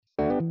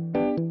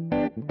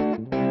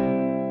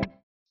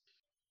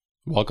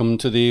Welcome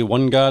to the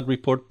One God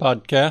Report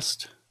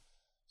podcast.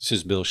 This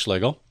is Bill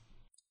Schlegel.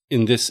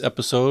 In this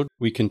episode,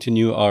 we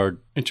continue our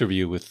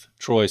interview with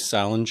Troy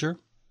Salinger.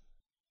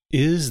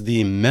 Is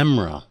the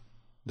Memra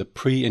the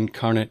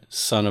pre-incarnate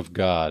Son of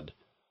God?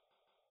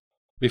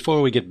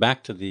 Before we get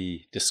back to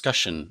the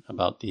discussion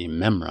about the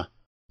Memra,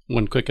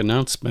 one quick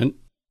announcement.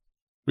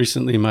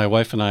 Recently, my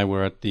wife and I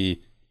were at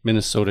the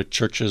Minnesota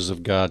Churches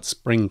of God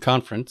Spring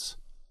Conference,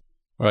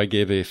 where I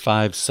gave a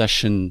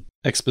 5-session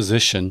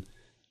exposition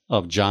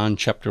of John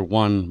chapter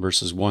 1,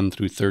 verses 1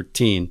 through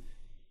 13,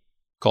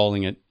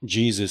 calling it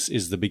Jesus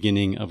is the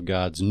beginning of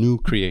God's new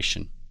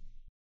creation.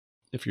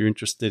 If you're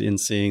interested in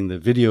seeing the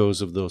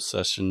videos of those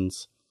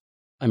sessions,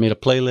 I made a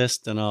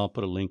playlist and I'll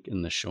put a link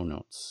in the show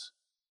notes.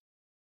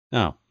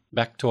 Now,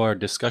 back to our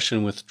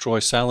discussion with Troy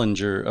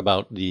Salinger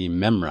about the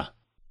Memra.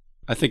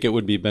 I think it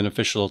would be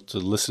beneficial to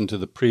listen to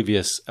the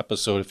previous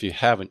episode if you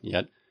haven't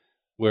yet,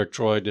 where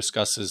Troy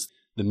discusses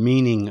the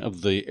meaning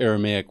of the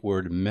Aramaic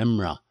word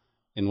Memra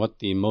and what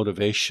the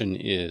motivation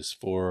is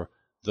for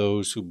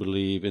those who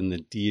believe in the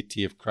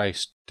deity of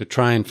Christ to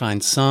try and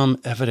find some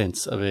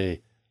evidence of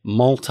a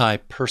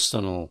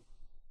multi-personal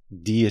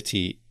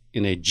deity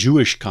in a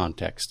Jewish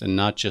context and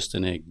not just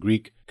in a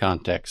Greek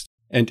context.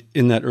 And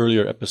in that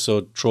earlier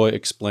episode, Troy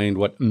explained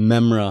what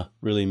Memra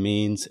really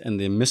means and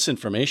the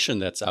misinformation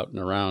that's out and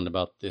around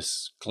about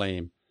this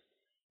claim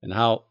and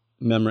how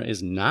Memra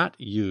is not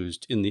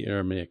used in the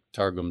Aramaic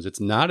Targums.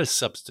 It's not a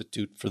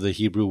substitute for the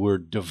Hebrew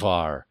word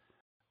devar.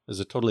 There's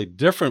a totally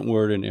different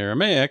word in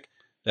Aramaic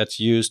that's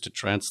used to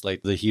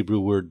translate the Hebrew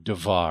word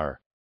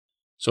devar.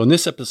 So in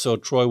this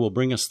episode, Troy will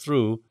bring us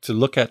through to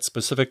look at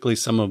specifically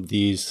some of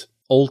these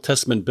Old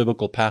Testament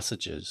biblical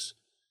passages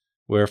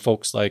where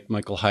folks like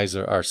Michael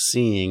Heiser are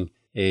seeing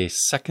a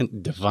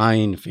second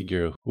divine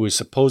figure who is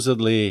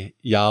supposedly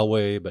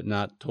Yahweh, but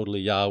not totally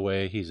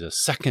Yahweh. He's a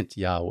second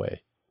Yahweh.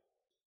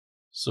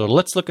 So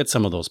let's look at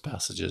some of those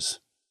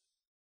passages.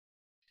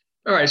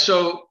 All right,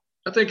 so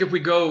I think if we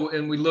go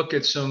and we look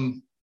at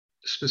some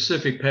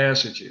specific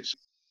passages.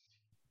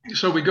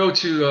 So we go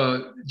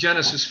to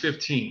Genesis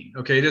 15.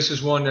 Okay, this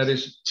is one that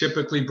is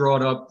typically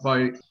brought up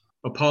by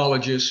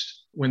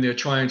apologists when they're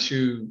trying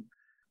to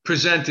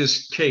present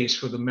this case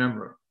for the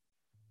Memra.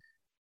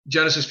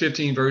 Genesis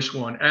 15, verse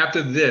 1.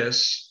 After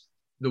this,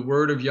 the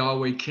word of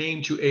Yahweh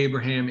came to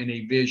Abraham in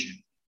a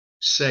vision,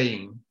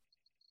 saying,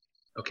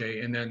 okay,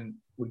 and then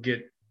we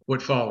get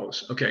what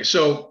follows. Okay,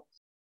 so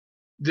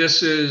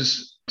this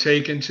is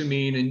taken to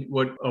mean, and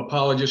what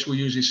apologists will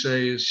usually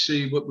say is,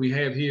 see, what we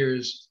have here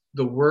is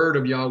the word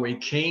of Yahweh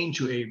came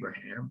to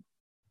Abraham.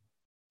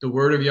 The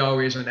word of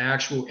Yahweh is an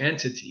actual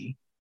entity,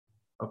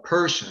 a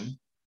person.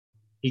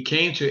 He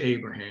came to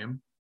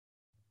Abraham.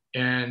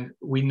 And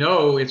we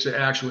know it's an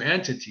actual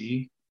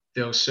entity,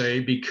 they'll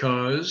say,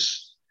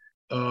 because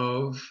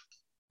of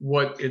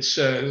what it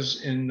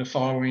says in the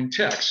following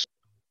text.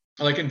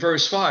 Like in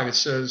verse 5, it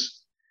says,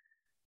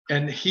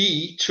 and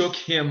he took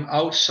him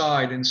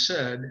outside and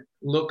said,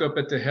 look up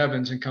at the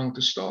heavens and count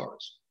the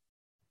stars.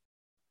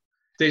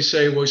 They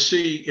say, well,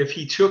 see, if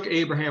he took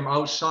Abraham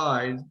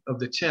outside of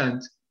the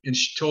tent and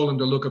told him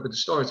to look up at the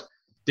stars,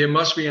 there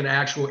must be an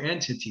actual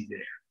entity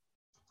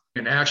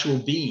there, an actual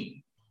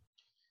being.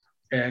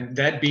 And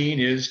that being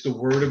is the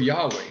word of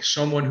Yahweh,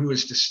 someone who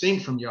is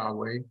distinct from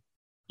Yahweh,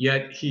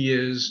 yet he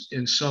is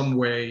in some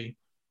way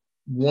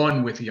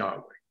one with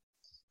Yahweh.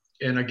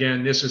 And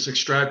again, this is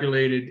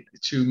extrapolated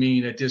to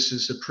mean that this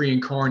is a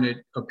pre-incarnate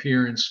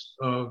appearance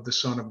of the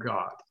Son of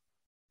God.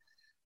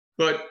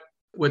 But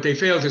what they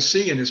fail to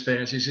see in this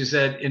passage is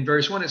that in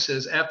verse 1 it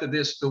says, after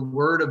this, the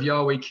word of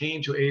Yahweh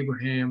came to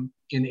Abraham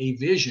in a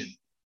vision.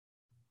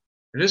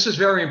 And this is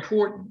very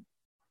important.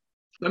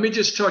 Let me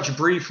just touch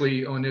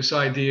briefly on this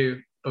idea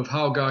of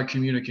how God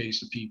communicates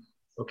to people,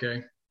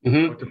 okay?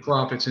 With the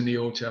prophets in the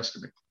Old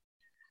Testament.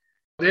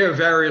 There are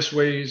various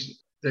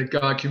ways that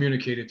God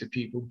communicated to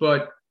people,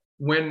 but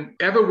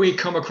whenever we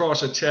come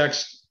across a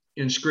text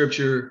in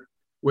Scripture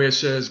where it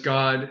says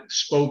God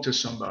spoke to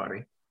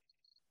somebody,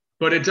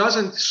 but it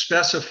doesn't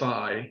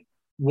specify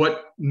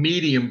what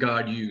medium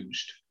God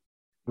used,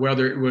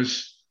 whether it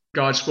was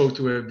God spoke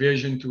to a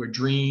vision, to a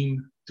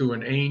dream, to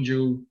an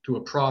angel, to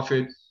a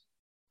prophet,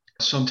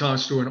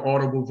 sometimes through an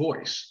audible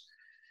voice.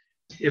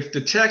 If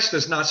the text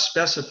does not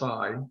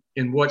specify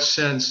in what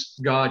sense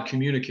God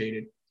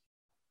communicated,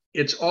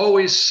 it's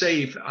always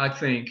safe, I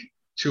think,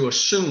 to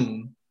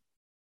assume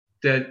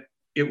that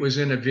it was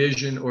in a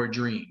vision or a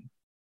dream.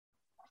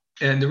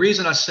 And the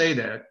reason I say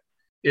that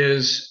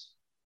is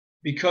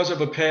because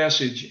of a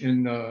passage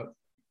in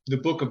the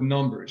book of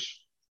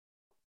Numbers,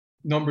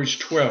 Numbers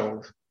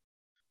 12.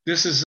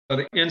 This is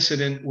an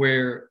incident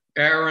where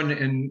Aaron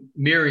and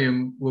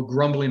Miriam were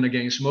grumbling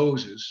against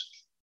Moses,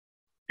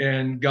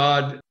 and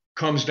God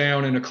comes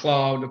down in a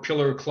cloud, a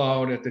pillar of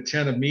cloud at the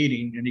tent of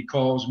meeting, and he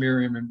calls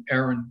Miriam and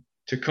Aaron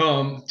to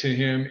come to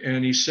him,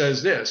 and he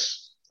says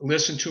this,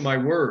 listen to my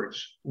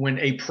words. When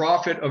a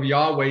prophet of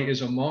Yahweh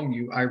is among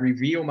you, I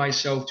reveal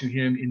myself to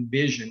him in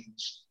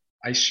visions.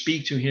 I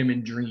speak to him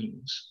in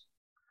dreams.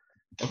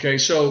 Okay,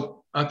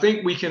 so I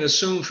think we can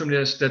assume from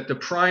this that the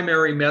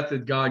primary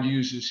method God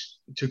uses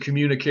to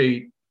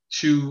communicate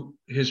to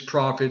his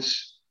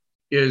prophets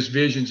is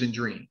visions and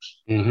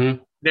dreams.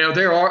 Mm-hmm. Now,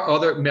 there are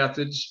other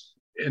methods,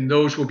 and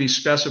those will be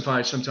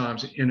specified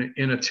sometimes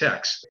in a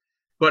text.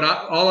 But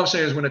all I'm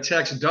saying is when a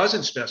text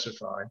doesn't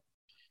specify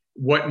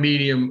what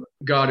medium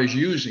God is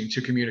using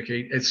to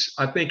communicate,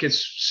 I think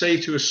it's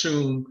safe to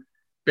assume,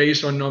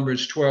 based on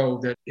Numbers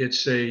 12, that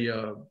it's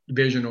a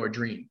vision or a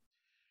dream.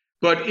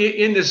 But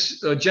in this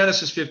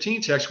Genesis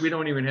 15 text, we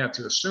don't even have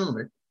to assume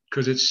it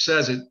because it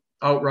says it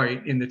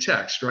outright in the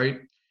text, right?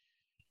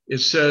 It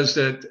says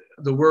that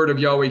the word of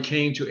Yahweh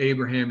came to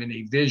Abraham in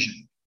a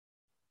vision.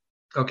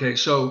 Okay,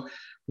 so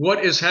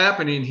what is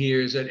happening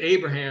here is that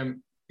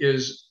Abraham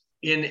is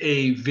in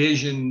a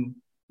vision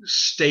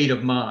state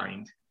of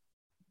mind.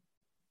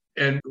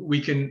 And we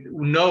can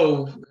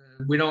know,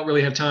 we don't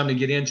really have time to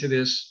get into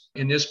this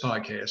in this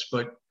podcast,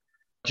 but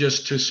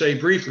just to say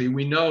briefly,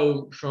 we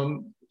know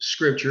from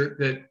scripture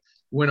that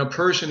when a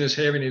person is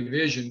having a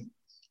vision,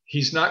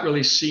 he's not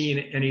really seeing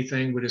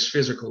anything with his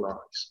physical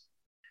eyes.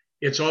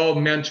 It's all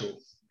mental.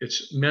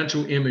 It's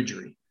mental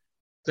imagery,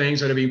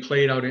 things that are being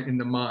played out in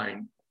the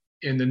mind.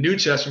 In the New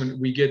Testament,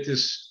 we get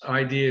this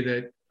idea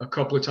that a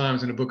couple of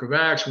times in the book of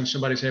Acts, when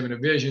somebody's having a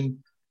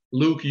vision,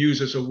 Luke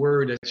uses a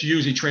word that's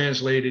usually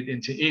translated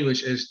into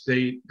English as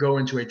they go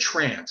into a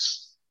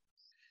trance.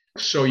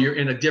 So you're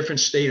in a different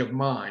state of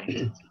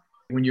mind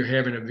when you're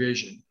having a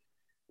vision.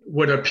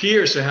 What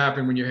appears to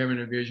happen when you're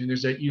having a vision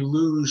is that you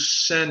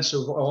lose sense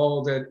of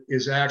all that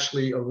is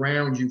actually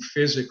around you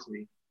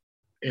physically.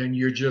 And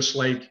you're just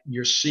like,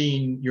 you're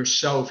seeing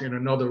yourself in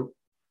another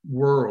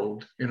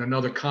world, in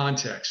another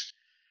context.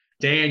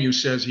 Daniel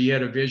says he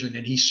had a vision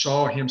and he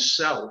saw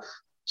himself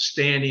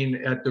standing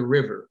at the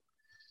river.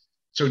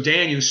 So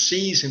Daniel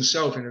sees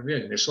himself in a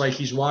vision. It's like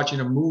he's watching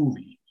a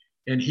movie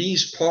and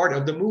he's part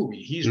of the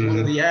movie. He's one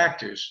of the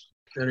actors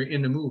that are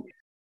in the movie.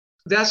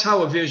 That's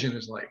how a vision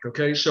is like,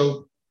 okay?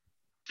 So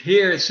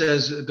here it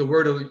says the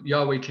word of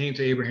Yahweh came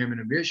to Abraham in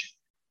a vision.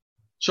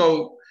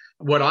 So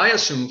what I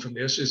assume from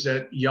this is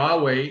that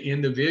Yahweh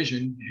in the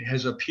vision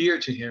has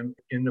appeared to him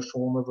in the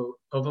form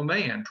of a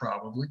man,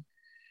 probably.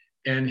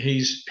 And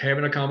he's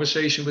having a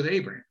conversation with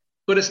Abraham.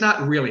 But it's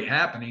not really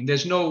happening.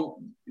 There's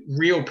no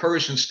real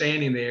person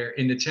standing there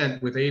in the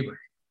tent with Abraham.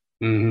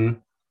 Mm-hmm.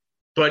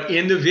 But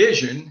in the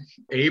vision,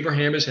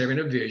 Abraham is having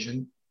a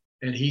vision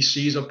and he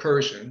sees a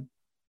person.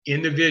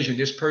 In the vision,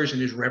 this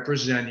person is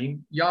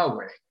representing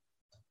Yahweh.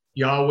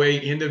 Yahweh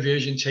in the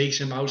vision takes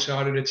him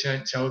outside of the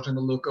tent, tells him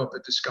to look up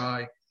at the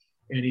sky,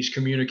 and he's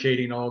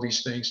communicating all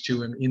these things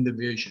to him in the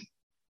vision.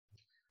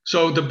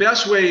 So the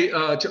best way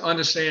to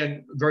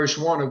understand verse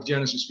 1 of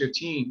Genesis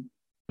 15,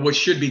 which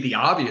should be the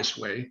obvious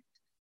way,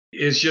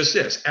 is just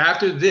this.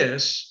 After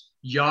this,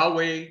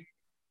 Yahweh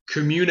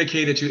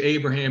communicated to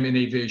Abraham in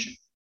a vision.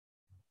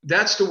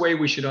 That's the way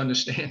we should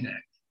understand that.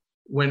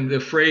 When the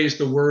phrase,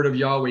 the word of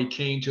Yahweh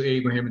came to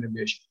Abraham in a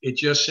vision, it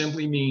just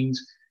simply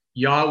means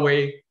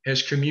Yahweh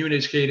has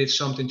communicated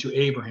something to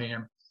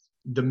Abraham.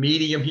 The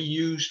medium he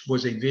used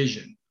was a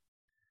vision.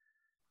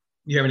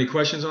 You have any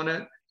questions on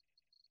that?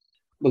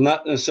 Well,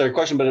 not necessarily a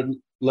question, but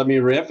let me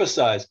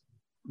reemphasize.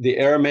 The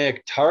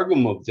Aramaic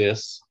Targum of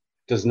this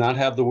does not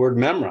have the word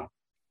memra.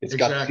 It's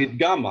Exactly. got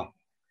pidgama.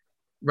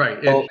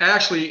 Right. And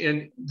actually,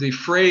 in the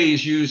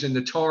phrase used in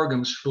the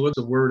Targums for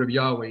the word of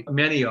Yahweh,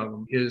 many of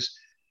them is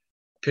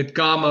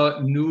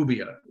pidgama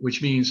nubia,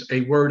 which means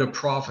a word of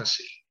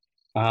prophecy.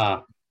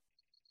 Ah.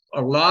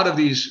 A lot of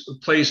these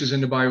places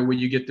in the Bible where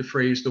you get the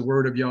phrase, the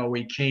word of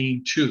Yahweh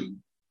came to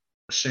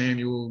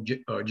Samuel,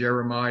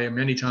 Jeremiah,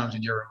 many times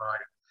in Jeremiah.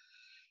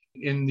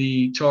 In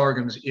the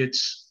Targums,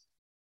 it's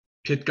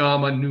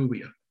pidgama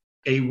nubia,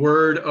 a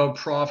word of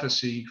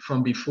prophecy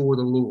from before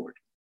the Lord,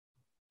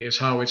 is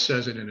how it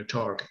says it in the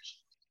Targums.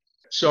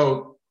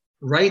 So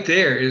right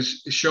there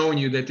is showing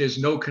you that there's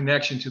no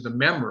connection to the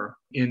memra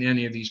in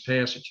any of these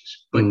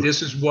passages. But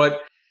this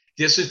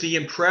is the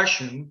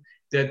impression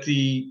that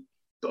the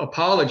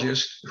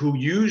apologists who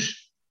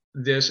use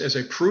this as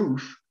a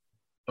proof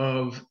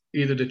of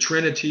either the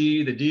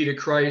Trinity, the deity of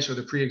Christ, or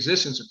the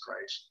preexistence of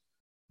Christ.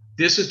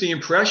 This is the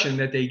impression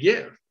that they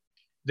give,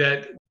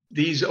 that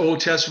these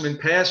Old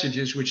Testament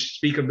passages, which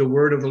speak of the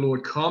word of the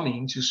Lord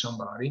coming to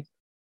somebody,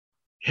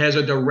 has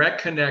a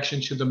direct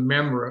connection to the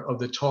memra of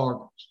the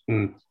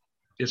Targums.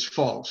 It's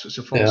false. It's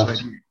a false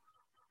idea.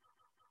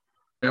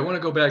 I want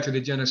to go back to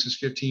the Genesis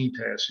 15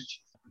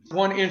 passage.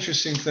 One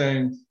interesting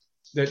thing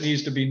that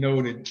needs to be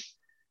noted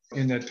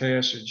in that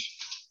passage.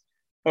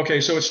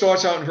 Okay, so it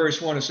starts out in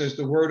verse 1. It says,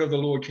 the word of the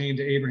Lord came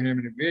to Abraham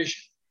in a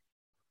vision.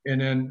 And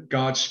then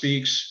God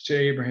speaks to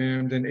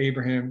Abraham. Then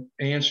Abraham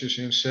answers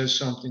him, says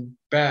something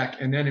back.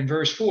 And then in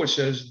verse 4, it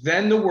says,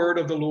 then the word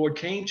of the Lord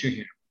came to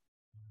him.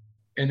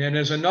 And then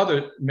there's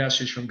another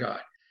message from God.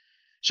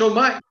 So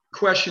my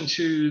question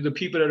to the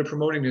people that are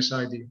promoting this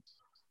idea,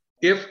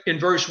 if in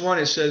verse 1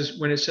 it says,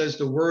 when it says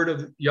the word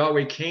of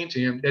Yahweh came to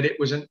him, that it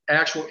was an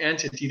actual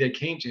entity that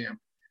came to him,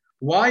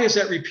 why is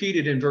that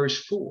repeated in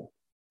verse 4?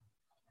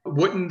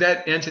 Wouldn't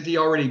that entity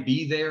already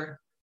be there?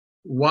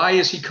 why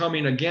is he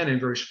coming again in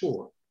verse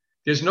 4?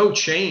 There's no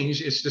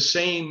change. It's the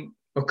same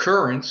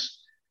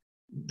occurrence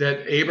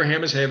that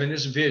Abraham is having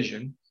this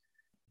vision.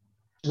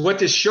 What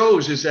this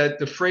shows is that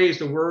the phrase,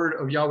 the word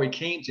of Yahweh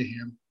came to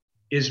him,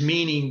 is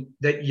meaning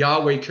that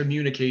Yahweh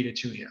communicated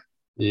to him.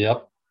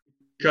 Yep.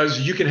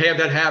 Because you can have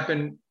that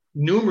happen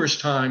numerous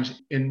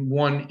times in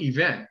one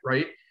event,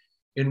 right?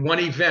 In one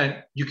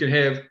event, you can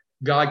have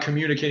God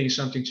communicating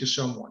something to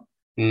someone.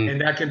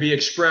 And that can be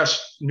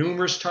expressed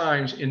numerous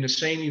times in the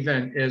same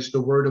event as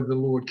the word of the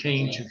Lord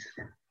came to him.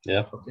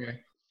 Yeah. Okay.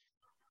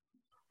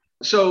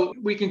 So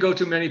we can go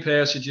to many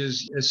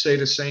passages that say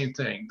the same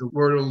thing. The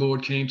word of the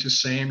Lord came to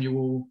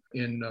Samuel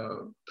in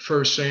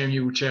 1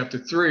 Samuel chapter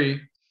 3.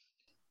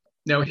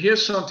 Now,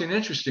 here's something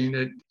interesting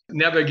that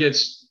never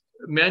gets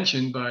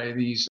mentioned by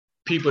these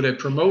people that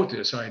promote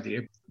this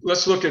idea.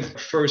 Let's look at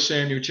 1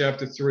 Samuel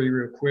chapter 3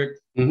 real quick.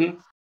 Mm-hmm.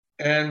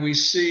 And we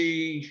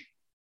see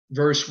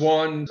verse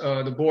 1,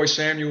 the boy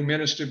Samuel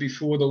ministered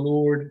before the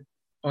Lord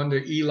under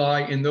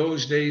Eli. In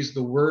those days,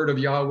 the word of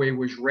Yahweh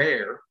was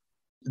rare.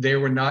 There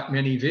were not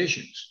many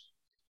visions.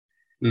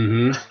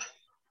 Mm-hmm.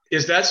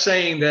 Is that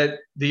saying that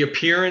the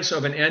appearance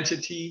of an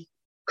entity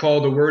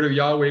called the word of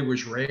Yahweh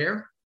was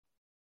rare?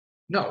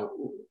 No.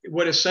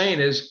 What it's saying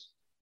is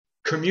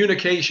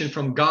communication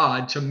from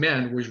God to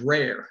men was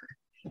rare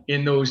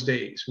in those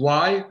days.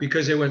 Why?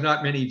 Because there were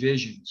not many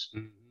visions.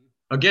 Mm-hmm.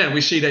 Again,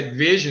 we see that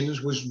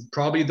visions was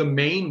probably the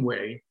main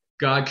way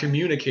God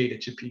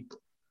communicated to people.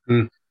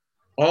 Mm.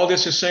 All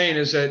this is saying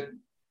is that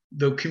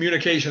the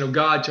communication of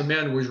God to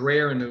men was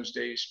rare in those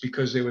days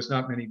because there was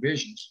not many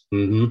visions.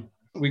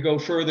 Mm-hmm. We go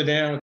further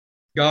down.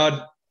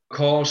 God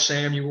calls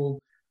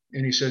Samuel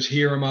and he says,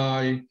 "Here am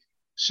I."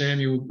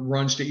 Samuel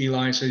runs to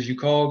Eli and says, "You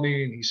called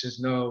me?" And he says,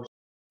 "No."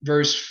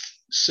 Verse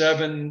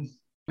 7,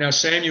 now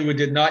Samuel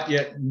did not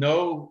yet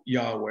know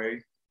Yahweh,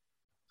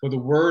 for the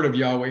word of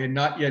Yahweh had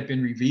not yet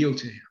been revealed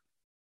to him.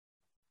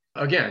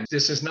 Again,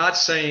 this is not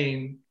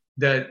saying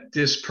that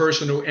this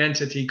personal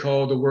entity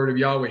called the word of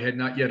Yahweh had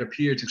not yet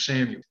appeared to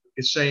Samuel.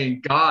 It's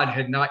saying God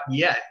had not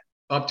yet,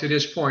 up to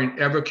this point,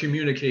 ever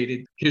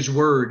communicated his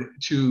word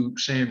to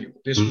Samuel.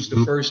 This was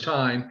the first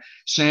time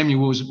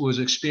Samuel was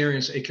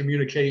experiencing a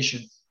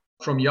communication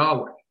from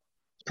Yahweh.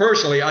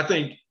 Personally, I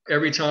think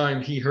every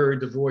time he heard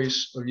the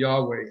voice of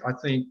Yahweh, I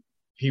think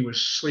he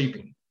was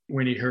sleeping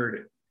when he heard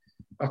it.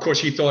 Of course,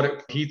 he thought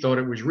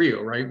it was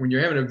real, right? When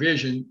you're having a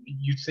vision,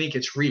 you think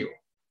it's real.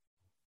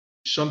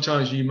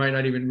 Sometimes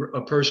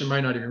a person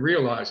might not even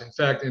realize. In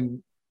fact,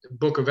 in the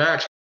book of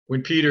Acts,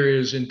 when Peter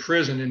is in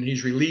prison and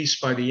he's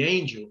released by the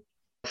angel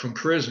from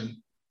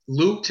prison,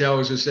 Luke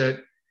tells us that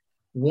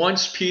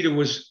once Peter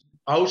was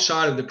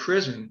outside of the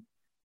prison,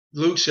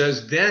 Luke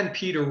says, then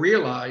Peter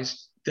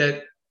realized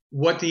that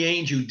what the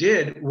angel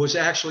did was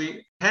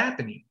actually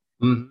happening.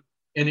 Mm-hmm.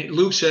 And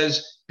Luke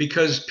says,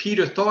 because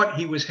Peter thought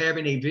he was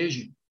having a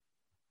vision.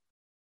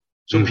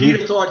 So mm-hmm.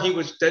 Peter thought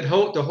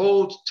the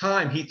whole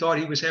time he thought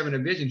he was having a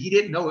vision. He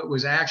didn't know it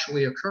was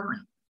actually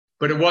occurring.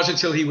 But it wasn't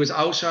until he was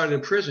outside of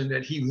the prison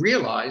that he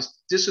realized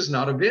this is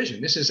not a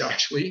vision. This is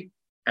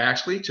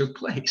actually took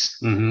place.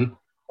 Mm-hmm.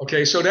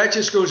 Okay, so that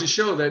just goes to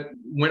show that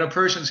when a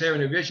person's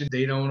having a vision,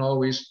 they don't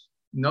always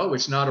know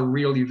it's not a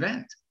real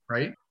event,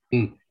 right?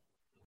 Mm.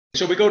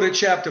 So we go to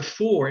chapter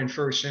 4 in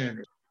 1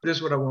 Samuel. This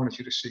is what I wanted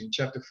you to see in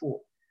chapter 4.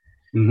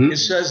 Mm-hmm. It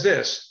says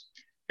this,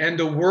 and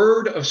the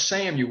word of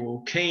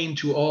Samuel came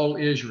to all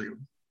Israel.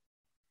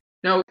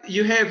 Now,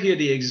 you have here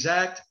the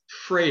exact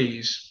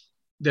phrase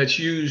that's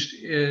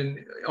used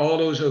in all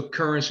those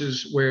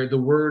occurrences where the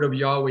word of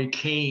Yahweh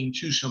came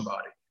to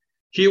somebody.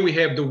 Here we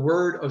have the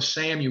word of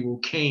Samuel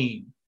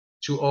came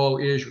to all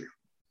Israel.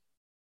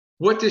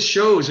 What this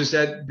shows is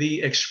that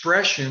the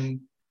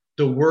expression,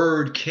 the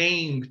word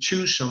came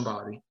to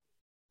somebody,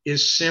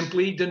 is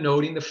simply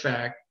denoting the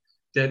fact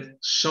that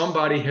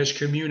somebody has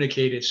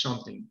communicated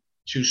something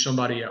to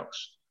somebody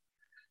else.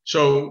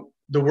 So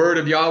the word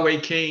of Yahweh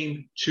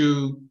came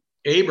to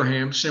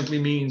Abraham simply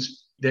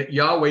means that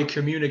Yahweh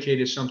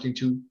communicated something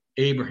to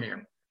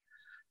Abraham.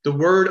 The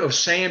word of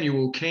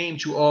Samuel came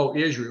to all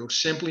Israel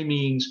simply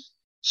means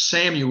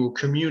Samuel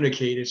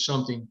communicated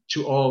something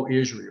to all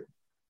Israel.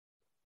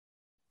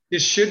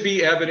 This should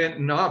be evident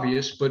and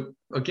obvious, but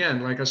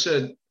again, like I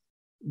said,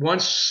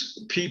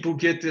 once people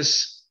get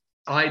this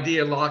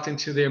idea locked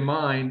into their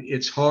mind,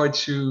 it's hard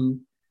to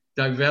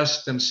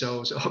divest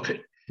themselves of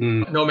it,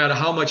 no matter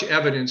how much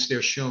evidence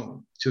they're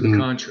shown to the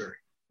contrary.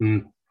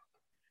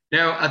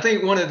 Now, I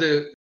think one of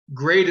the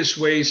greatest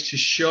ways to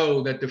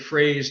show that the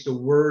phrase, the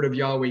word of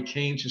Yahweh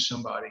came to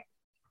somebody,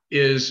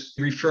 is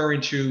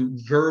referring to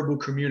verbal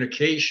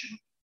communication.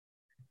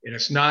 And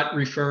it's not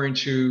referring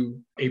to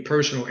a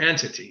personal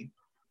entity.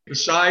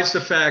 Besides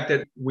the fact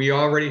that we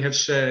already have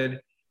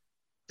said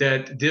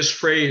that this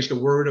phrase, the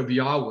word of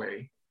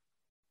Yahweh,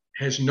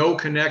 has no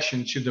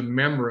connection to the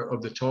memra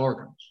of the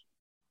Targums,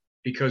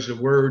 because the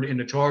word in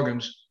the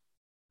Targums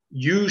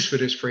used for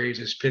this phrase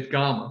is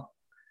pitgama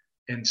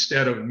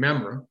instead of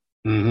memra.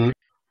 Mm-hmm.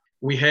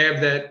 We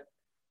have that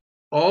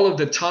all of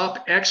the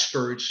top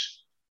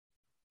experts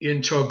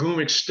in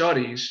Targumic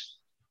studies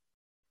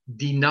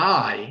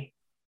deny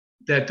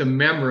that the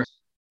memra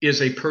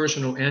is a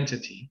personal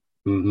entity.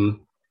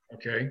 Mm-hmm.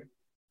 Okay.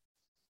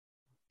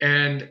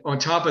 And on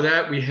top of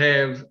that, we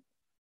have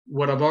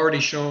what I've already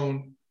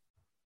shown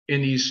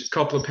in these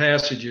couple of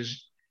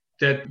passages,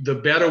 that the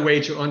better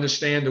way to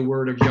understand the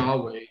word of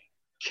Yahweh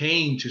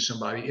came to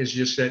somebody is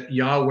just that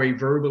Yahweh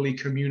verbally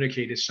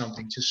communicated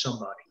something to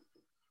somebody,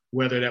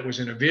 whether that was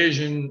in a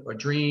vision, a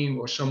dream,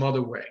 or some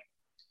other way.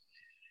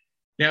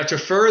 Now, to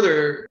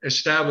further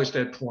establish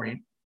that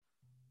point,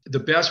 the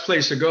best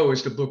place to go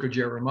is the book of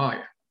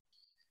Jeremiah,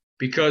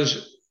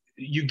 because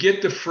you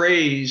get the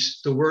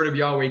phrase, the word of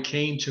Yahweh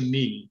came to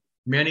me,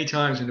 many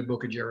times in the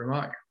book of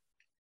Jeremiah.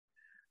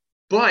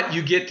 But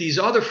you get these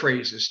other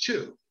phrases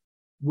too,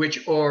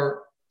 which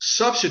are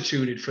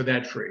substituted for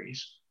that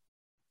phrase,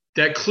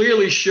 that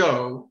clearly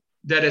show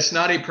that it's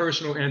not a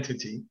personal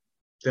entity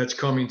that's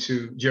coming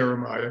to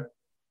Jeremiah,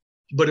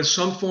 but it's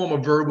some form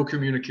of verbal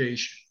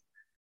communication.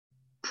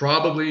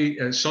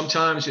 Probably,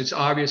 sometimes it's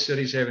obvious that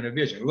he's having a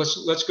vision.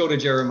 Let's go to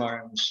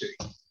Jeremiah and see.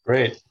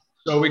 Great.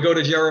 So we go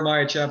to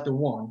Jeremiah chapter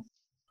 1. All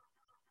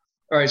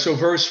right, so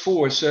verse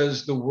 4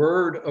 says, the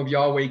word of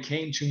Yahweh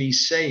came to me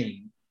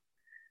saying,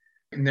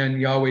 and then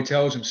Yahweh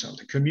tells him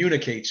something,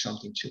 communicates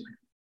something to him.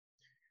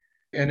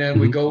 And then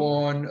we go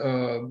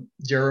on,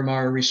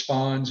 Jeremiah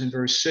responds in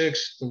verse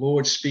 6, the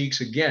Lord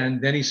speaks again.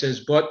 Then he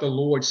says, but the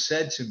Lord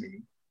said to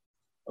me,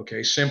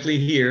 okay, simply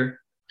here,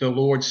 the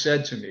Lord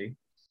said to me.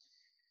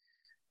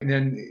 And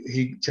then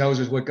he tells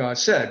us what God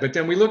said. But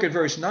then we look at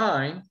verse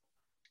 9,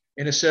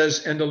 and it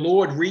says, and the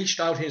Lord reached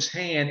out his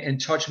hand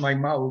and touched my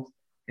mouth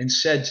and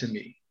said to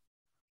me.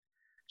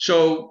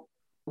 So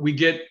we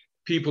get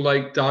people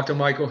like Dr.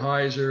 Michael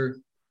Heiser.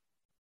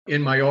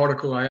 In my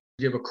article, I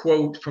give a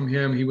quote from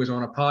him. He was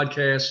on a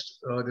podcast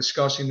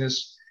discussing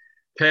this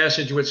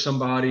passage with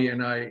somebody,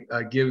 and I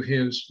give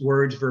his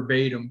words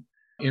verbatim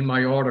in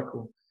my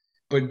article.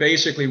 But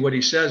basically what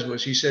he says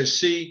was, he says,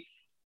 see,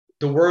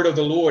 the word of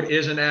the Lord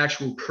is an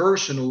actual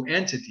personal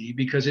entity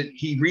because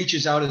he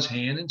reaches out his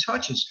hand and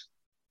touches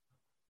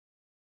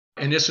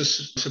him. And this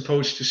is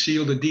supposed to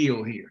seal the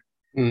deal here.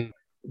 Mm.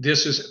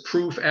 This is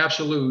proof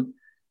absolute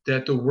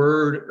that the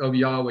word of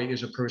Yahweh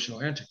is a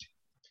personal entity.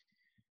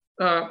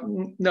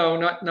 No,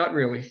 not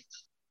really.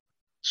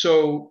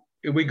 So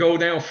if we go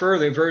down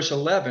further, verse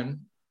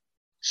 11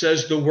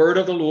 says, the word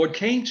of the Lord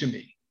came to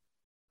me.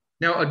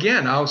 Now,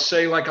 again, I'll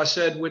say, like I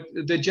said with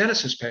the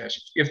Genesis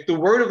passage, if the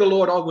word of the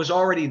Lord was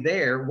already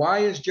there, why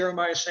is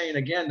Jeremiah saying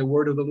again, the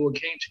word of the Lord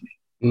came to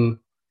me? Mm.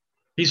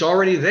 He's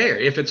already there.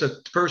 If it's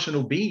a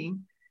personal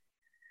being,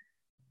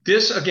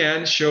 this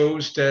again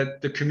shows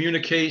that the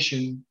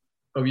communication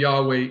of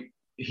Yahweh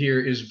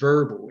here is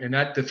verbal, and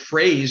that the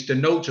phrase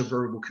denotes a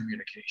verbal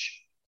communication.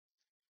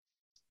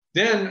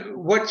 Then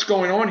what's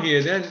going on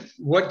here? Then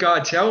what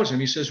God tells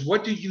him, he says,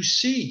 what do you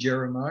see,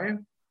 Jeremiah?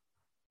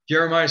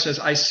 Jeremiah says,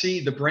 I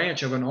see the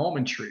branch of an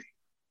almond tree.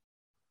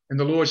 And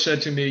the Lord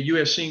said to me, you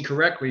have seen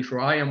correctly, for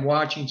I am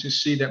watching to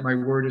see that my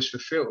word is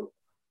fulfilled.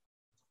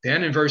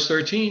 Then in verse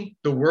 13,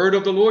 the word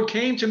of the Lord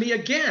came to me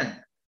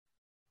again.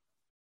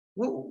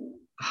 Well,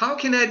 how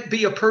can that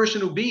be a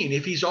personal being?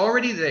 If he's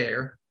already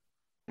there,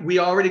 we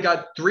already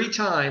got 3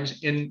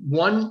 times in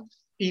one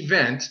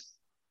event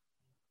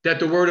that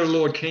the word of the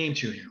Lord came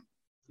to him.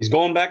 He's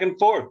going back and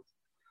forth.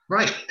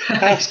 Right.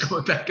 He's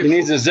going back and forth. He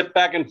needs to zip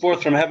back and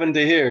forth from heaven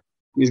to here.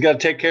 He's got to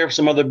take care of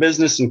some other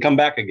business and come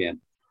back again.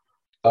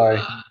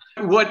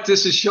 What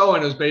this is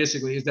showing us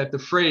basically is that the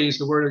phrase,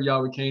 the word of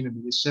Yahweh came to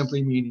me, is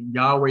simply meaning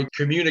Yahweh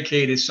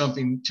communicated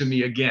something to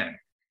me again.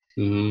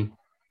 Mm-hmm.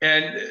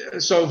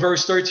 And so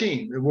verse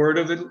 13, the word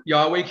of the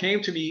Yahweh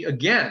came to me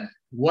again.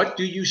 What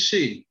do you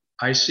see?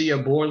 I see a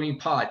boiling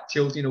pot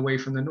tilting away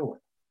from the north.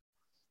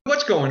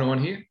 What's going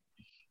on here?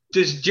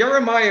 Does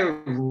Jeremiah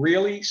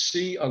really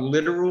see a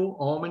literal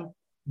almond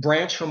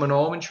branch from an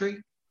almond tree?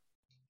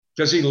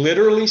 Does he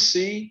literally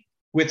see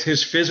with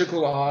his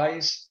physical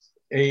eyes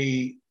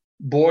a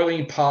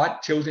boiling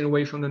pot tilting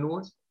away from the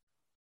north?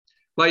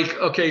 Like,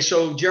 okay,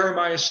 so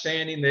Jeremiah's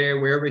standing there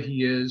wherever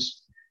he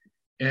is,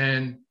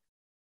 and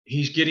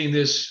he's getting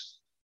this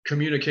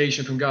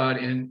communication from God,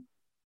 and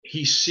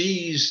he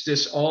sees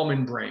this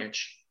almond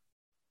branch,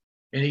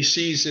 and he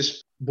sees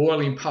this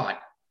boiling pot.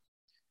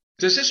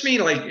 Does this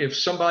mean, like, if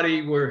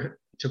somebody were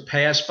to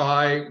pass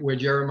by where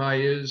Jeremiah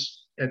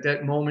is at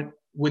that moment,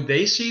 would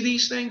they see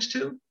these things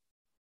too?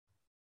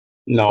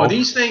 No. Are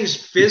these things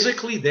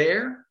physically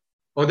there?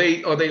 Are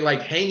they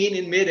like hanging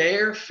in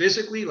midair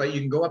physically? Like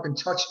you can go up and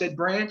touch that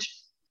branch?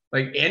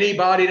 Like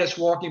anybody that's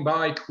walking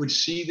by could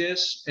see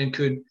this and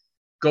could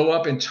go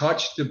up and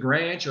touch the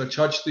branch or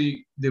touch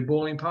the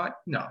boiling pot?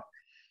 No.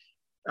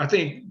 I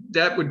think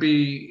that would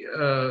be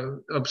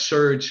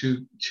absurd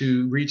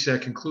to reach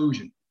that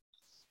conclusion.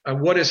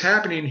 What is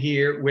happening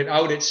here,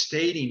 without it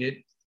stating it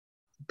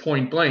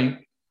point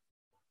blank,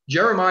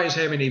 Jeremiah is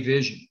having a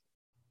vision.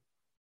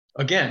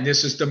 Again,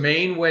 this is the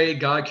main way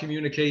God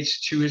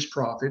communicates to his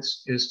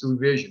prophets, is through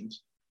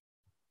visions.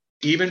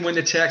 Even when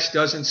the text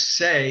doesn't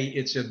say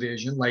it's a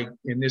vision, like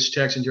in this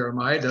text in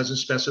Jeremiah, it doesn't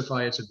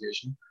specify it's a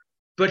vision,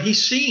 but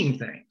he's seeing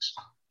things.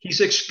 He's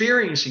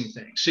experiencing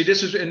things. See,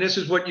 this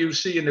is what you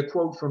see in the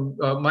quote from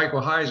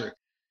Michael Heiser.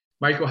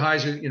 Michael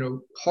Heiser,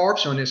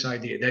 harps on this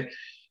idea that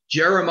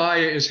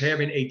Jeremiah is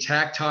having a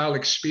tactile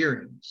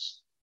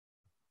experience.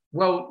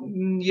 Well,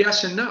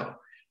 yes and no.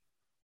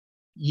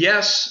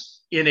 Yes,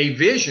 in a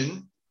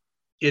vision,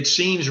 it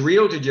seems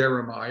real to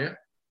Jeremiah.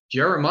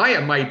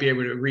 Jeremiah might be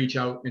able to reach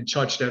out and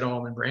touch that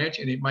almond branch,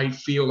 and it might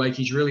feel like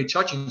he's really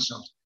touching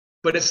something.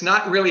 But it's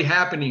not really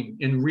happening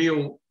in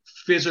real,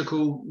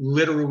 physical,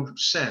 literal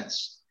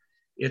sense.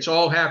 It's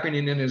all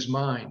happening in his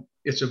mind.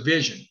 It's a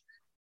vision.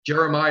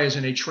 Jeremiah is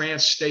in a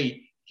trance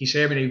state. He's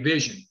having a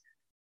vision.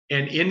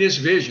 And in this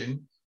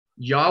vision,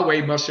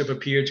 Yahweh must have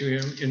appeared to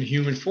him in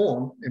human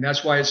form. And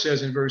that's why it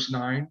says in verse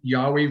 9,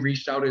 Yahweh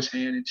reached out his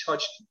hand and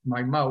touched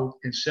my mouth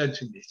and said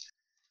to me.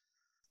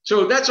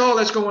 So that's all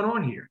that's going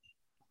on here.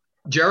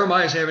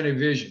 Jeremiah is having a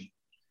vision.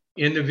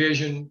 In the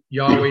vision,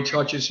 Yahweh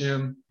touches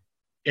him,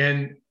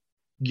 and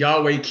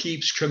Yahweh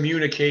keeps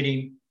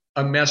communicating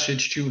a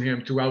message to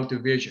him throughout the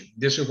vision.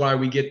 This is why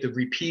we get the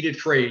repeated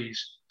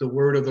phrase, the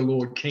word of the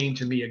Lord came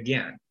to me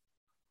again.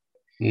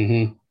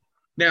 Mm-hmm.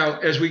 Now,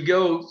 as we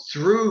go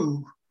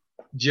through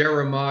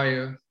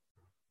Jeremiah,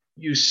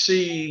 you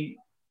see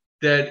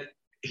that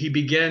he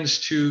begins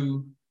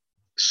to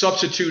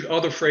substitute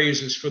other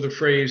phrases for the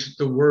phrase,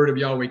 the word of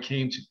Yahweh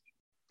came to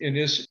me. In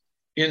this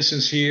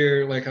instance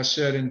here, like I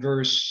said in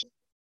verse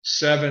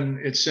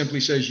 7, it simply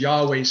says,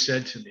 Yahweh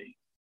said to me.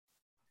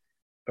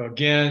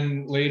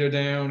 Again, later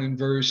down in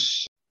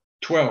verse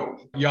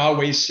 12,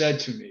 Yahweh said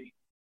to me.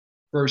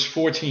 Verse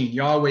 14,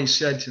 Yahweh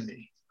said to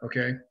me.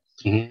 Okay.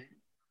 Mm-hmm.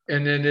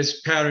 And then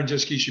this pattern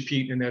just keeps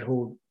repeating in that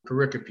whole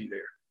pericope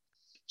there.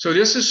 So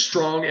this is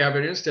strong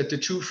evidence that the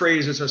two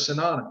phrases are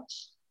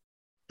synonymous.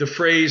 The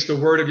phrase, the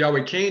word of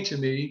Yahweh came to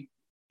me,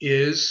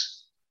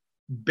 is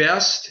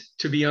best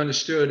to be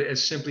understood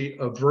as simply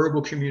a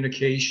verbal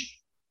communication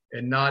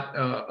and not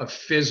a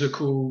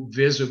physical,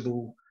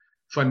 visible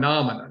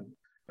phenomenon,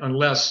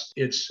 unless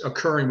it's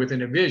occurring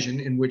within a vision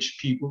in which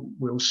people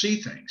will see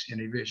things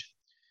in a vision.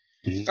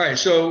 Mm-hmm. All right,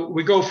 so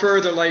we go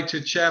further, like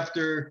to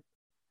chapter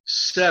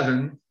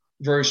 7,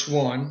 verse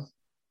 1.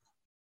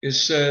 It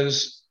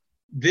says,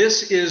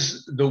 this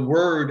is the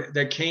word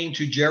that came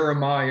to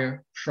Jeremiah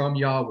from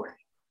Yahweh.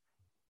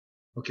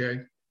 Okay,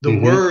 the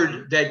mm-hmm.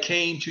 word that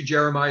came to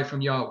Jeremiah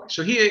from Yahweh.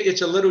 So here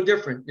it's a little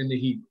different in the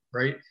Hebrew,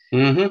 right?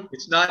 Mm-hmm.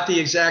 It's not the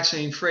exact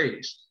same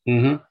phrase.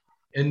 Mm-hmm.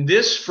 And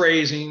this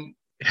phrasing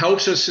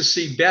helps us to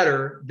see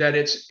better that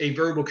it's a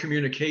verbal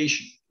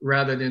communication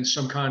rather than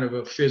some kind of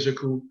a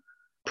physical,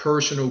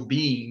 personal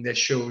being that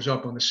shows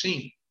up on the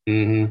scene.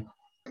 Mm-hmm.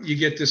 You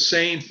get the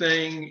same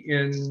thing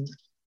in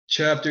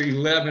chapter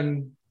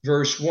 11,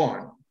 verse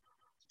 1.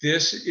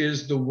 This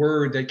is the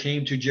word that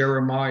came to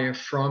Jeremiah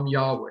from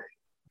Yahweh.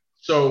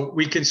 So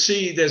we can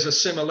see there's a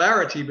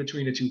similarity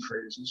between the two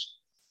phrases,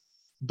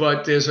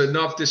 but there's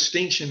enough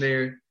distinction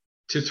there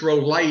to throw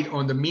light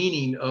on the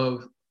meaning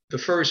of the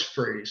first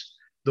phrase,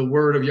 the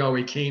word of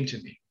Yahweh came to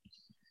me.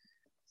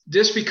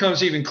 This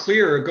becomes even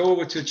clearer. Go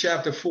over to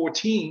chapter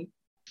 14,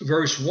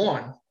 verse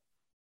 1.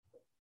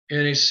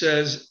 And it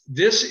says,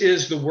 this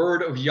is the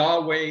word of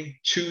Yahweh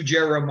to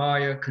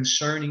Jeremiah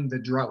concerning the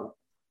drought.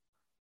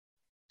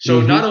 So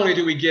mm-hmm. not only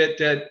do we get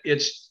that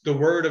it's the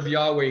word of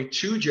Yahweh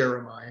to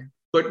Jeremiah,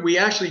 but we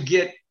actually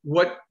get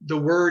what the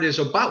word is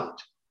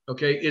about.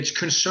 Okay, it's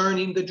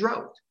concerning the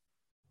drought.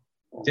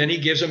 Then he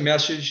gives a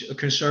message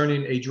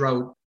concerning a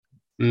drought.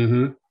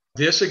 Mm-hmm.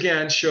 This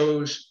again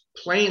shows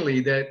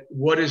plainly that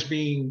what is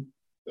being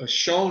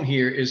shown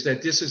here is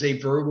that this is a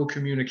verbal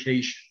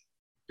communication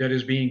that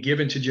is being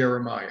given to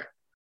Jeremiah.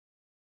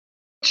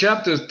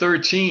 Chapter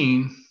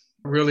 13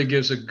 really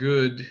gives a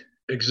good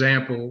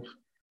example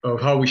of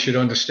how we should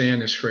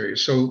understand this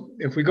phrase. So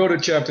if we go to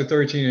chapter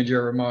 13 of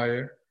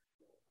Jeremiah,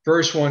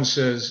 verse 1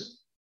 says,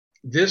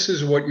 this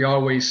is what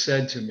Yahweh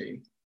said to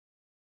me.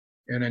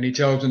 And then he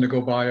tells him to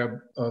go buy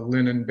a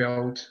linen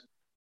belt.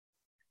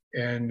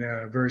 And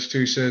verse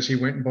 2 says, he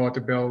went and bought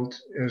the belt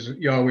as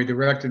Yahweh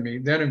directed me.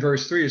 Then in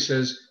verse 3, it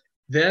says,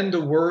 then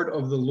the word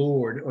of the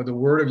Lord, or the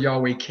word of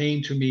Yahweh,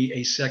 came to me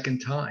a second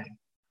time.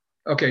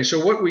 Okay,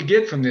 so what we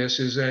get from this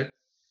is that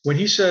when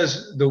he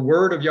says the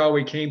word of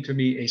Yahweh came to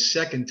me a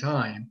second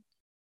time,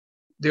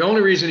 the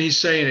only reason he's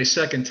saying a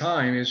second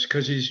time is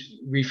because he's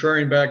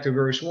referring back to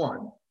verse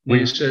 1, where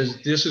mm-hmm. it says,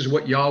 this is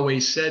what Yahweh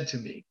said to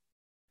me.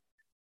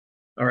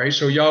 All right,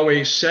 so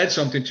Yahweh said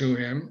something to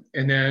him,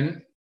 and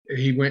then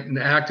he went and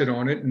acted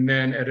on it. And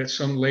then at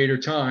some later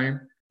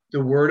time,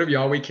 the word of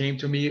Yahweh came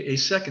to me a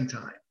second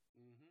time.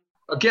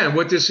 Mm-hmm. Again,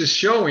 what this is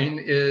showing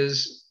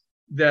is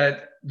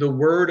that the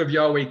word of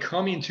Yahweh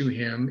coming to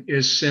him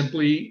is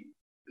simply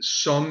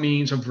some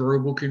means of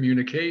verbal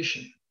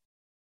communication.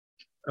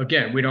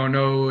 Again, we don't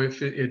know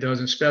if it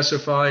doesn't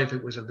specify if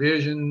it was a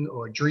vision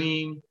or a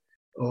dream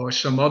or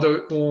some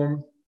other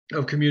form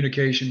of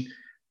communication,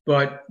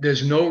 but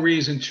there's no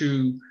reason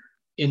to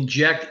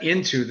inject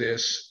into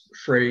this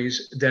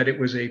phrase that it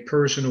was a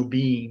personal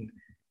being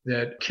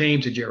that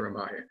came to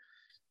Jeremiah.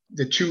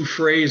 The two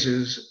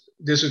phrases,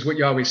 this is what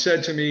Yahweh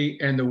said to me,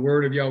 and the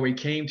word of Yahweh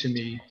came to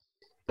me,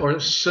 or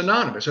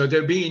synonymous, or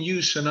they're being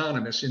used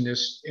synonymous in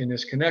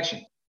this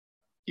connection.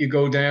 You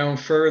go down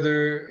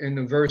further in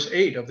the verse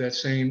 8 of that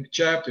same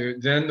chapter,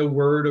 then the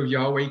word of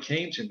Yahweh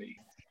came to me.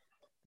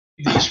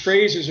 These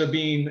phrases are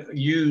being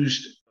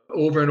used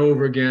over and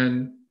over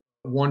again.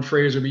 One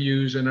phrase will be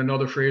used and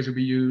another phrase will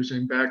be used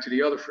and back to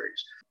the other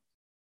phrase.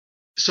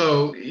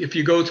 So if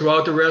you go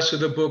throughout the rest of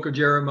the book of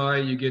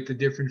Jeremiah, you get the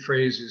different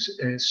phrases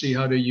and see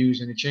how they're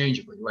used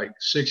interchangeably. Like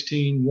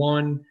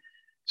 16:1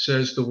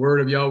 says, the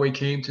word of Yahweh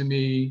came to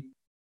me.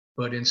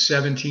 But in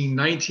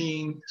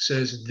 17:19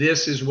 says,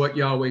 this is what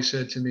Yahweh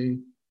said to me.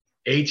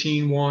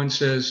 18:1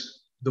 says,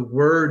 the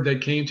word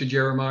that came to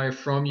Jeremiah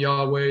from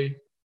Yahweh.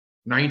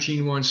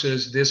 19:1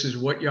 says, this is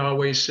what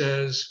Yahweh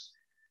says.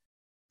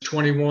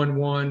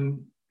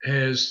 21:1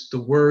 has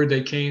the word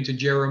that came to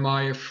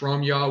Jeremiah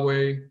from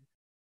Yahweh.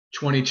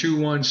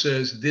 22:1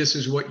 says, this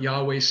is what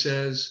Yahweh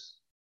says.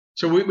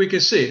 So we can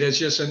see there's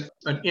just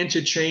an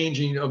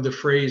interchanging of the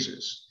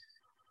phrases.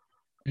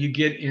 You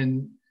get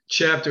in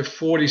chapter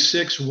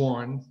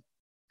 46:1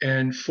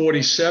 and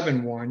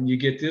 47:1, you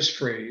get this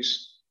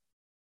phrase.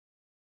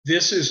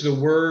 This is the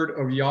word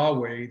of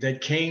Yahweh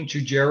that came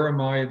to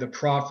Jeremiah the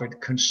prophet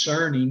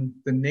concerning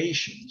the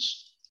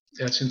nations.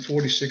 That's in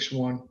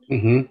 46:1.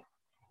 Mm-hmm.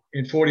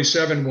 In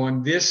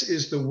 47:1, this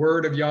is the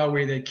word of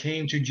Yahweh that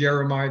came to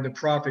Jeremiah the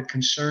prophet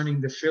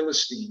concerning the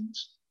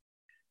Philistines.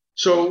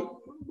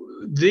 So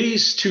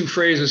these two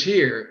phrases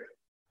here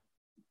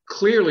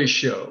clearly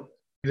show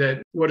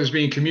that what is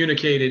being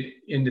communicated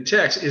in the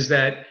text is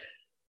that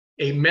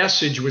a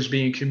message was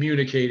being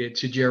communicated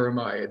to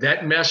Jeremiah.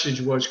 That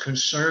message was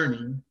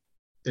concerning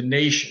the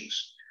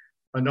nations.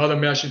 Another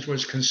message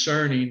was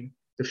concerning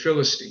the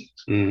Philistines.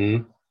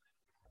 Mm-hmm.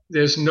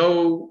 There's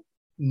no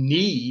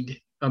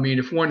need. I mean,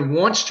 if one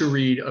wants to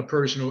read a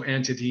personal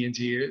entity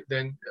into here,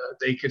 then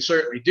they could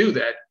certainly do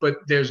that, but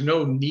there's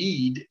no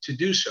need to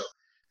do so.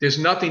 There's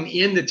nothing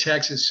in the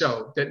text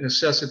itself that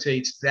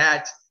necessitates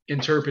that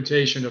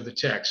interpretation of the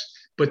text.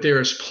 But there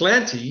is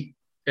plenty,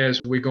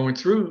 as we're going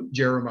through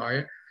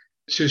Jeremiah,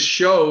 to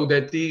show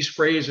that these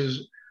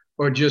phrases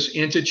are just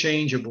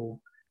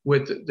interchangeable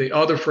with the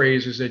other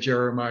phrases that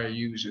Jeremiah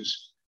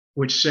uses,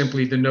 which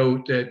simply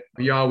denote that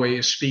Yahweh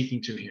is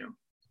speaking to him,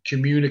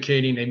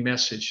 communicating a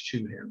message to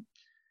him.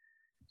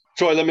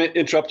 Troy, let me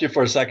interrupt you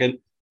for a second.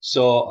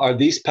 So are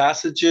these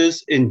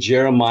passages in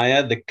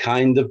Jeremiah the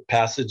kind of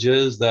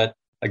passages that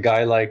a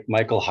guy like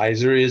Michael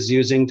Heiser is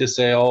using to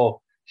say,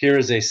 oh, here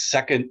is a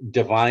second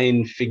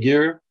divine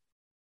figure?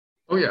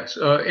 Oh, yes.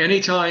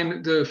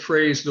 Anytime the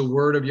phrase, the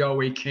word of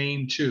Yahweh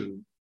came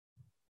to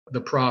the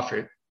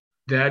prophet,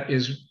 that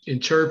is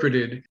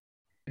interpreted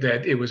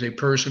that it was a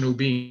personal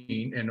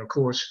being. And of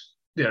course,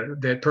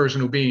 that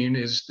personal being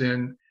is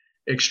then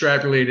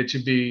extrapolated to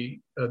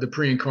be the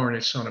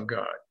pre-incarnate Son of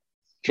God.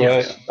 Troy,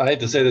 yes. I hate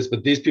to say this,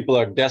 but these people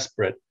are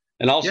desperate.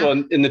 And also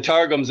in the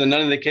Targums, in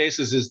none of the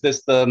cases is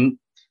this the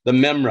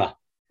Memra.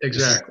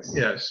 Exactly,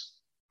 yes.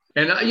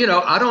 And,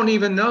 I don't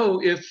even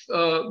know if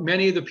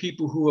many of the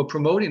people who are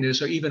promoting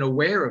this are even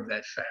aware of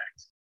that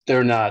fact.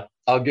 They're not.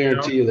 I'll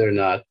guarantee you they're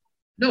not.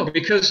 No,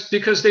 because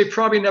they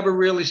probably never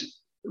really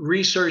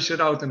researched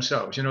it out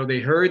themselves. They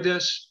heard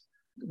this,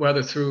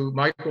 whether through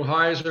Michael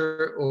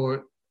Heiser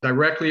or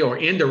directly or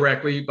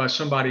indirectly by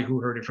somebody who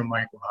heard it from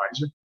Michael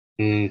Heiser.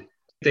 Mm.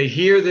 They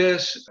hear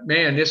this,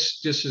 man, this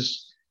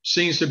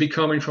seems to be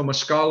coming from a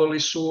scholarly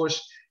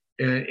source,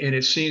 and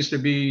it seems to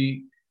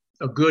be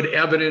a good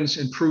evidence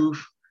and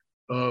proof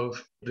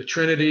of the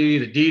Trinity,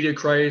 the deity of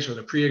Christ, or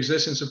the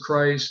pre-existence of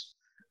Christ,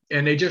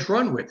 and they just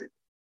run with it.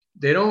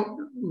 They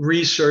don't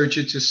research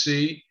it to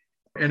see.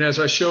 And as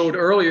I showed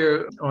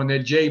earlier on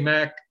that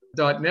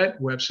jmac.net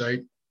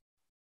website,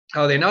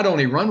 how they not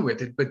only run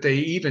with it, but they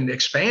even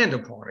expand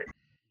upon it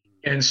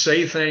and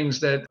say things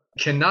that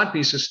cannot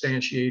be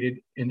substantiated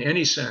in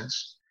any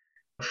sense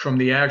from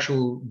the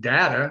actual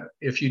data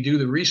if you do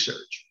the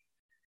research.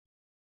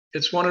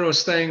 It's one of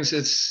those things,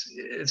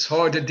 it's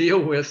hard to deal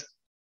with,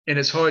 and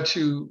it's hard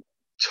to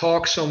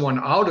talk someone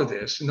out of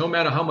this. No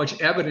matter how much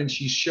evidence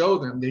you show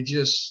them, they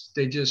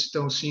just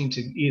don't seem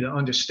to either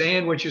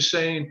understand what you're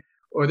saying,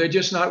 or they're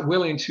just not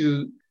willing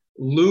to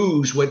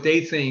lose what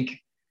they think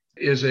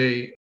is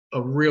a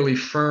really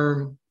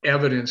firm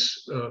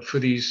evidence for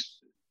these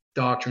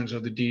doctrines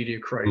of the deity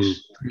of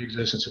Christ, the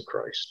existence of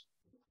Christ.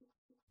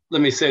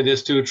 Let me say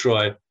this too,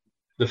 Troy.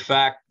 The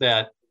fact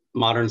that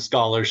modern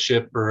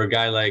scholarship, or a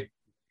guy like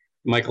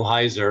Michael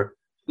Heiser,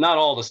 not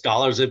all the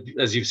scholars,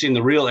 as you've seen,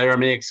 the real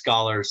Aramaic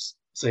scholars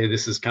say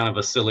this is kind of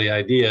a silly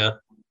idea,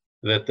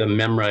 that the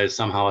Memra is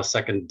somehow a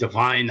second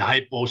divine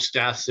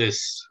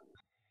hypostasis.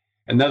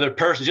 Another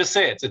person, just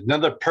say it's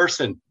another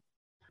person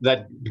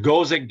that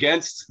goes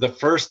against the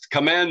first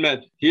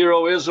commandment. Hear,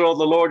 O Israel,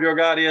 the Lord your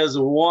God, he is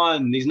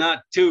one. He's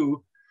not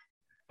two.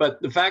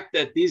 But the fact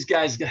that these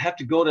guys have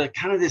to go to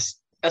kind of this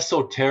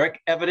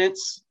esoteric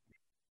evidence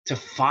to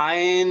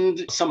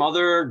find some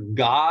other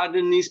God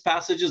in these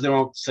passages. They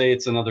won't say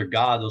it's another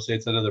God. They'll say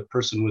it's another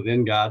person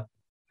within God.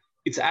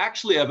 It's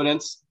actually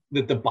evidence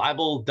that the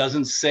Bible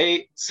doesn't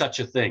say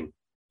such a thing.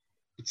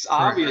 It's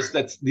obvious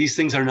that these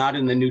things are not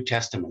in the New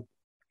Testament.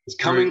 It's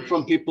coming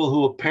from people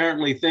who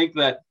apparently think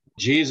that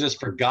Jesus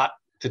forgot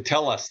to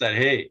tell us that,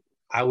 hey,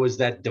 I was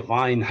that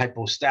divine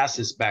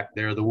hypostasis back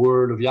there, the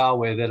word of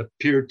Yahweh that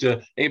appeared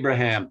to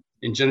Abraham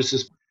in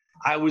Genesis.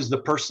 I was the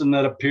person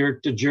that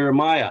appeared to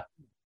Jeremiah.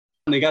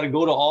 And they got to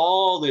go to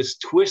all this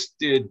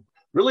twisted,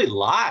 really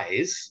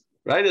lies,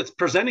 right? It's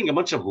presenting a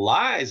bunch of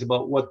lies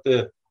about what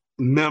the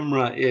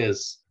Memra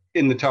is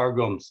in the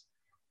Targums.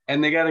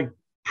 And they got to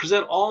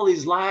present all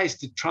these lies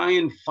to try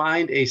and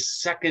find a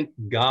second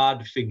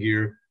God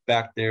figure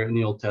back there in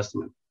the Old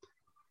Testament.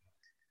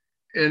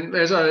 And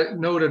as I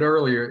noted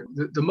earlier,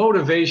 the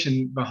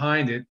motivation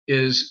behind it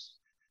is,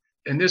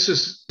 and this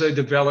is the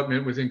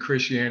development within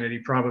Christianity,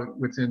 probably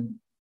within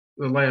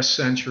the last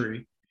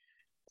century,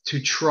 to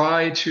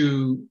try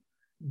to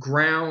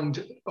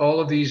ground all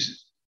of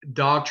these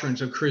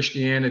doctrines of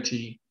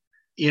Christianity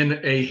in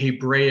a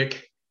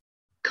Hebraic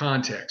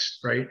context,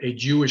 right? A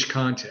Jewish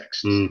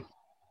context.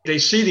 They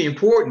see the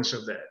importance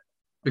of that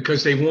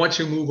because they want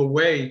to move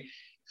away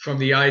from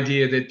the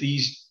idea that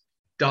these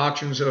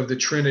doctrines of the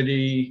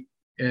Trinity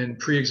and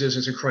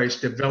pre-existence of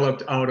Christ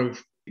developed out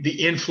of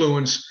the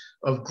influence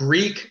of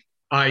Greek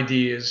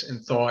ideas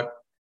and thought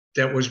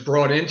that was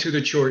brought into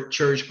the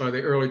church by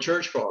the early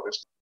church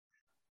fathers.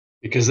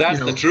 Because that's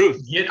the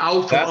truth. Get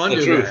out from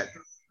under that.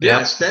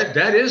 Yes,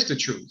 that is the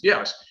truth.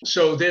 Yes.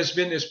 So there's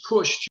been this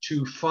push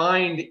to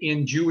find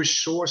in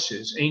Jewish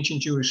sources,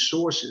 ancient Jewish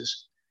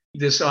sources,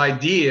 this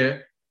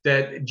idea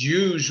that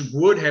Jews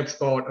would have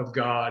thought of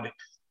God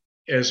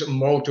as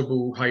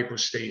multiple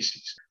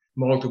hypostases,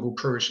 multiple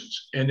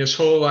persons. And this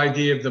whole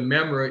idea of the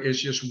Memra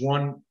is just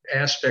one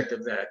aspect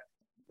of that.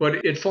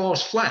 But it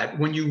falls flat.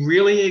 When you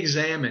really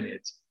examine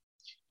it,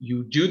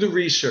 you do the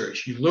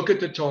research, you look at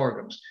the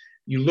Targums,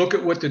 you look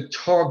at what the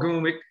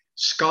Targumic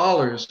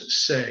scholars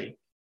say,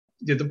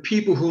 the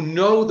people who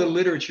know the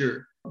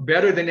literature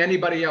better than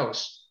anybody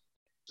else,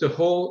 the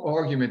whole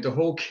argument, the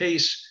whole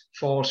case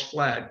falls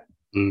flat.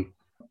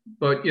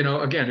 But,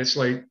 again, it's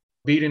like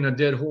beating a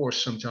dead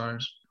horse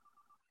sometimes.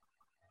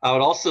 I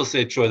would also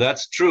say, Troy,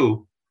 that's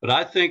true. But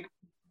I think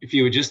if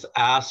you would just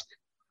ask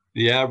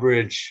the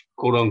average,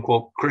 quote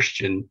unquote,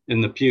 Christian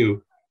in the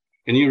pew,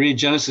 can you read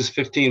Genesis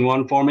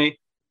 15:1 for me?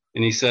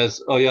 And he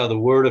says, oh, yeah, the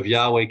word of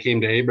Yahweh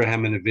came to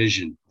Abraham in a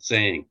vision,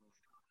 saying,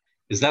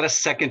 is that a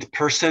second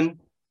person?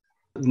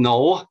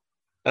 No,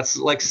 that's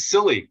like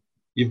silly.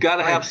 You've got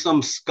to have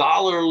some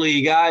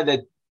scholarly guy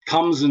that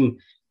comes and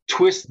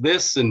twists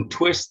this and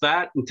twists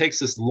that and takes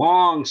this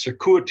long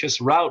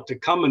circuitous route to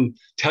come and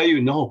tell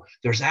you, no,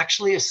 there's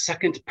actually a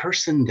second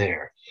person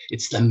there.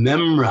 It's the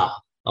Memra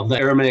of the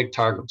Aramaic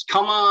Targums.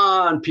 Come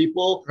on,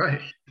 people.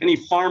 Right. Any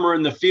farmer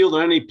in the field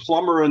or any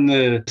plumber in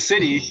the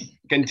city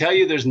can tell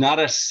you there's not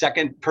a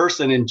second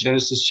person in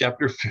Genesis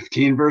chapter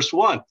 15, verse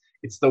 1.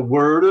 It's the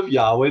word of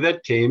Yahweh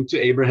that came to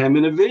Abraham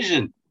in a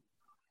vision.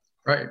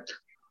 Right.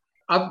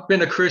 I've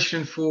been a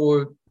Christian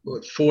for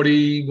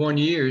 41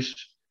 years.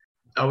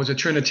 I was a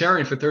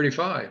Trinitarian for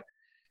 35.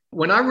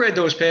 When I read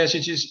those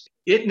passages,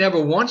 it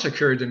never once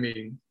occurred to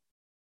me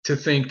to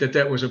think that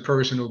that was a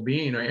personal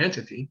being or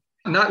entity.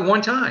 Not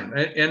one time.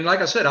 And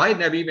like I said, I had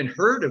never even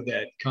heard of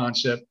that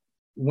concept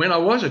when I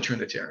was a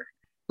Trinitarian.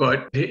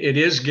 But it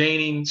is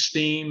gaining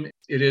steam.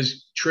 It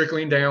is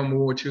trickling down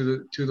more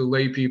to the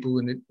lay people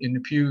in the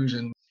pews,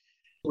 and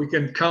we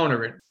can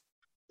counter it.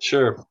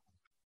 Sure.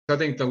 I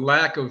think the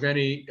lack of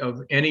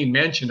any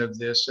mention of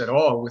this at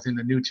all within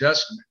the New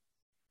Testament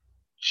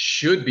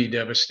should be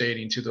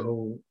devastating to the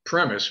whole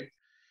premise.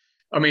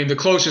 I mean, the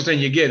closest thing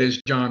you get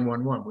is John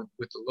 1:1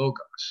 with the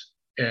Logos.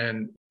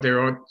 And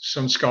there are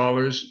some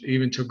scholars,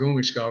 even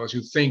Targumic scholars,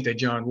 who think that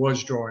John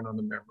was drawing on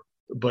the Memra,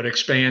 but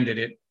expanded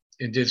it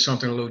and did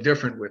something a little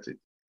different with it.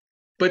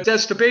 But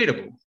that's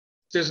debatable.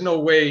 There's no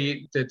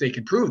way that they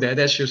can prove that.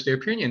 That's just their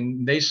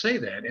opinion. They say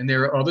that. And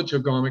there are other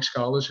Targumic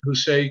scholars who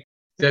say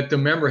that the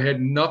Memra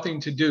had nothing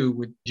to do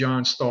with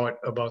John's thought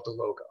about the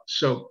Logos.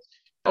 So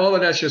all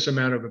of that's just a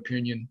matter of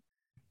opinion.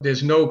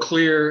 There's no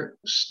clear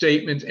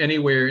statement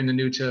anywhere in the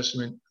New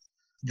Testament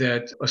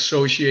that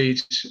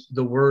associates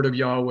the word of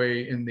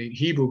Yahweh in the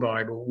Hebrew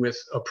Bible with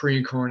a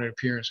pre-incarnate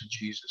appearance of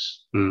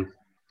Jesus.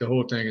 The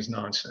whole thing is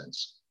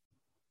nonsense.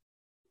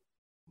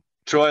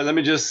 Troy, let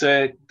me just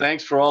say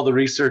thanks for all the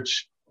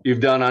research you've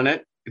done on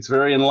it. It's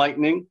very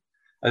enlightening.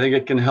 I think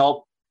it can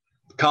help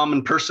a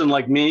common person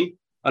like me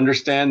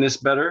understand this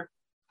better,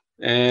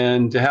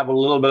 and to have a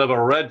little bit of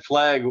a red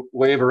flag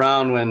wave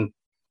around when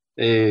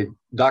a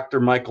Dr.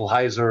 Michael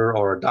Heiser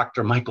or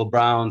Dr. Michael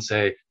Brown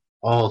say,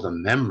 oh, the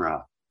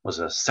Memra was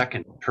a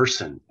second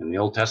person in the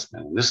Old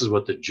Testament. And this is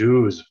what the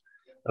Jews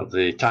of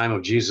the time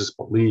of Jesus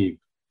believed.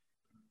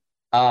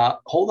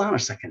 Hold on a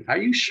second. Are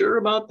you sure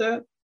about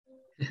that?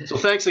 So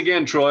thanks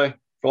again, Troy,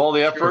 for all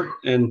the effort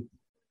and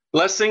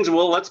blessings.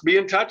 Well, let's be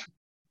in touch.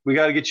 We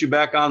got to get you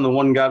back on the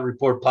One God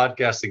Report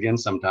podcast again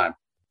sometime.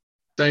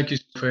 Thank you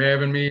for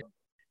having me.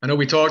 I know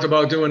we talked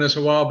about doing this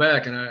a while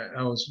back, and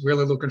I was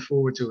really looking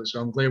forward to it. So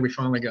I'm glad we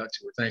finally got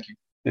to it. Thank you.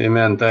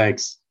 Amen.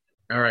 Thanks.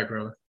 All right,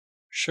 brother.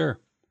 Sure.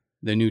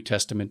 The New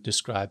Testament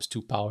describes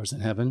two powers in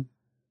heaven.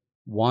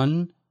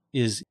 One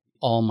is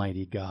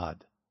Almighty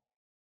God.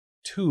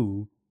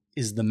 Two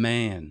is the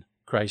man,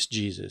 Christ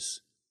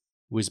Jesus,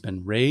 who has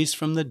been raised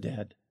from the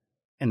dead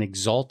and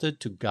exalted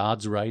to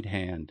God's right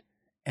hand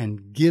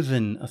and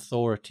given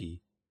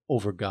authority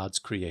over God's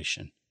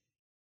creation.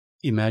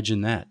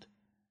 Imagine that,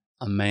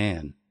 a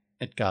man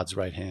at God's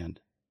right hand.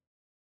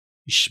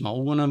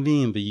 Yishma'u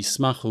anavim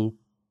v'yismachu,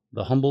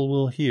 the humble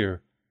will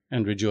hear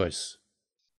and rejoice.